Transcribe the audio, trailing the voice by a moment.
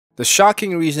The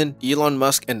shocking reason Elon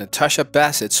Musk and Natasha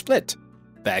Bassett split.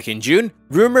 Back in June,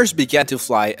 rumors began to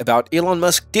fly about Elon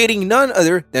Musk dating none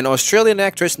other than Australian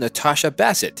actress Natasha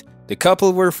Bassett. The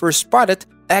couple were first spotted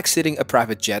exiting a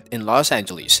private jet in Los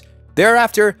Angeles.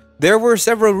 Thereafter, there were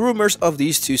several rumors of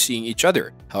these two seeing each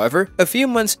other. However, a few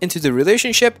months into the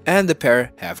relationship and the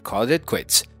pair have called it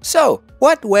quits. So,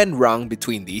 what went wrong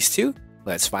between these two?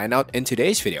 Let's find out in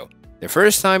today's video. The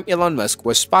first time Elon Musk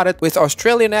was spotted with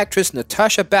Australian actress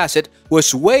Natasha Bassett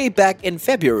was way back in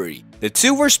February. The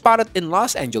two were spotted in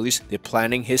Los Angeles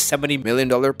planning his $70 million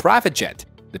private jet.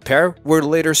 The pair were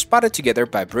later spotted together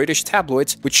by British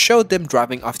tabloids, which showed them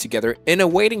driving off together in a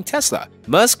waiting Tesla.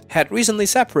 Musk had recently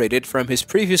separated from his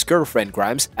previous girlfriend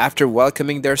Grimes after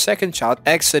welcoming their second child,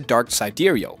 Exa Dark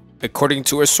Sidereal. According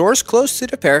to a source close to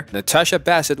the pair, Natasha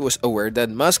Bassett was aware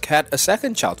that Musk had a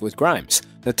second child with Grimes.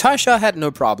 Natasha had no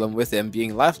problem with them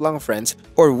being lifelong friends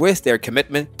or with their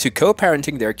commitment to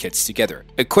co-parenting their kids together.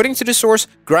 According to the source,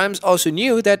 Grimes also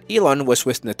knew that Elon was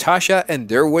with Natasha and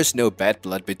there was no bad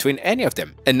blood between any of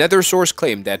them. Another source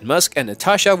claimed that Musk and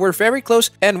Natasha were very close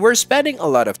and were spending a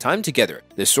lot of time together.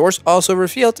 The source also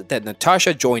revealed that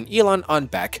Natasha joined Elon on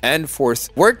back and forth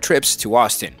work trips to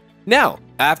Austin. Now,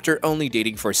 after only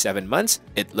dating for 7 months,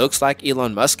 it looks like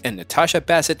Elon Musk and Natasha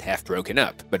Bassett have broken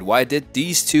up. But why did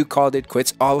these two call it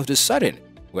quits all of a sudden?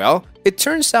 Well, it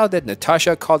turns out that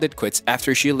Natasha called it quits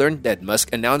after she learned that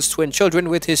Musk announced twin children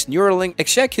with his Neuralink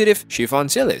executive Shifan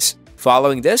Zilis.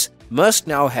 Following this, Musk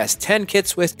now has 10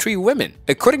 kids with 3 women.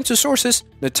 According to sources,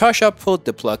 Natasha pulled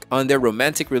the plug on their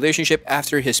romantic relationship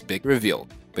after his big reveal,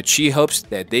 but she hopes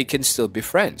that they can still be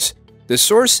friends. The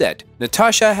source said,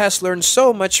 Natasha has learned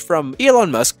so much from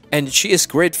Elon Musk and she is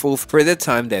grateful for the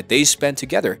time that they spent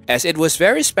together as it was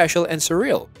very special and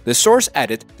surreal. The source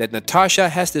added that Natasha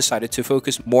has decided to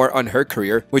focus more on her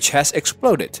career, which has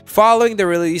exploded following the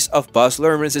release of Baz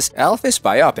Luhrmann's Elvis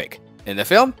biopic. In the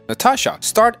film, Natasha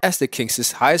starred as the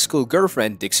Kings' high school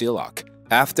girlfriend Dixie Locke.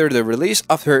 After the release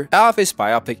of her Elvis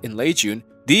biopic in late June,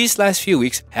 these last few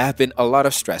weeks have been a lot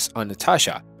of stress on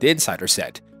Natasha, the insider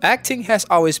said. Acting has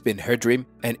always been her dream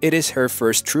and it is her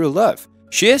first true love.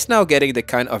 She is now getting the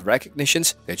kind of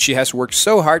recognitions that she has worked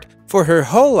so hard for her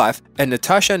whole life, and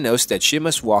Natasha knows that she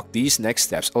must walk these next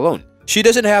steps alone. She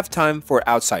doesn't have time for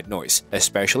outside noise,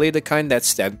 especially the kind that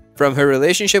stemmed from her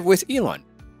relationship with Elon.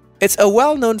 It's a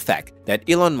well-known fact that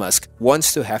Elon Musk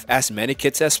wants to have as many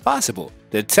kids as possible.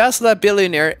 The Tesla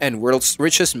billionaire and world's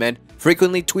richest man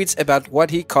frequently tweets about what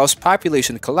he calls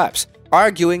population collapse,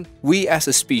 arguing we as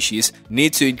a species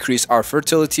need to increase our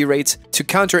fertility rates to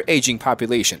counter aging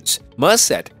populations. Musk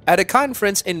said, at a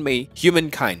conference in May,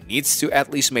 humankind needs to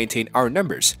at least maintain our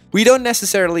numbers. We don't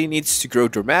necessarily need to grow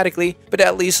dramatically, but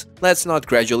at least let's not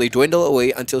gradually dwindle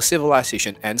away until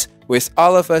civilization ends with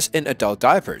all of us in adult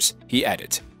diapers, he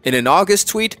added. In an August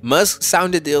tweet, Musk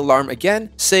sounded the alarm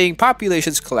again, saying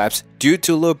populations collapse due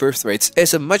to low birth rates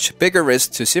is a much bigger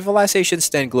risk to civilizations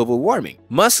than global warming.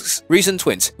 Musk's recent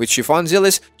twins with Shifan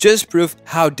Zilis just proved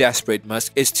how desperate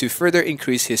Musk is to further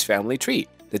increase his family tree.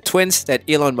 The twins that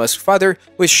Elon Musk's father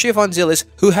with Shifan Zilis,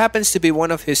 who happens to be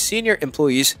one of his senior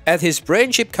employees at his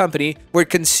brain chip company, were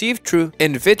conceived through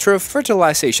in vitro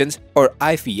fertilizations or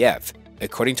IVF.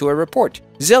 According to a report,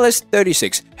 Zilis,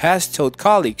 36, has told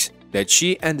colleagues that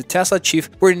she and the Tesla chief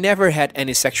were never had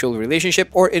any sexual relationship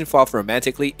or involved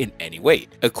romantically in any way,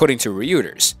 according to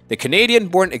Reuters. The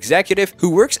Canadian-born executive who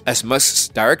works as Musk's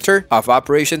director of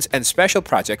operations and special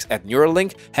projects at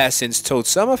Neuralink has since told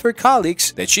some of her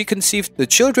colleagues that she conceived the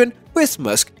children with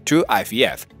Musk through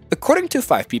IVF. According to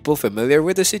 5 people familiar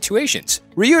with the situations,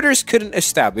 Reuters couldn't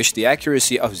establish the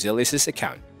accuracy of Zilis'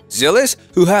 account. Zilis,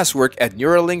 who has worked at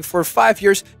Neuralink for 5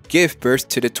 years, gave birth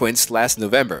to the twins last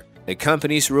November. The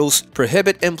company's rules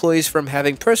prohibit employees from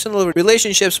having personal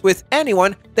relationships with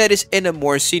anyone that is in a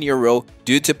more senior role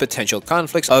due to potential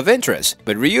conflicts of interest.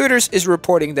 But Reuters is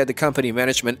reporting that the company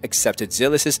management accepted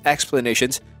Zilis'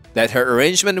 explanations that her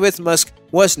arrangement with Musk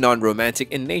was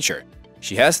non-romantic in nature.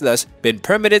 She has thus been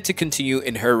permitted to continue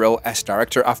in her role as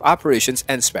Director of Operations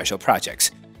and Special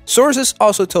Projects. Sources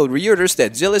also told Reuters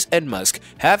that Zilis and Musk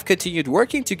have continued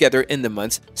working together in the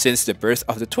months since the birth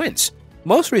of the twins.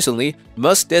 Most recently,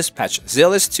 Musk dispatched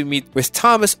Zilis to meet with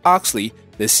Thomas Oxley,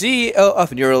 the CEO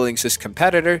of Neuralink's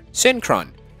competitor,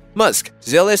 Synchron. Musk,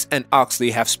 Zilis, and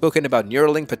Oxley have spoken about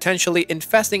Neuralink potentially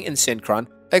investing in Synchron,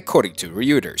 according to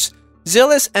Reuters.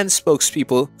 Zilis and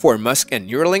spokespeople for Musk and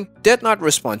Neuralink did not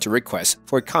respond to requests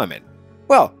for comment.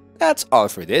 Well, that's all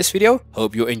for this video.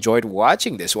 Hope you enjoyed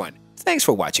watching this one. Thanks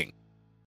for watching.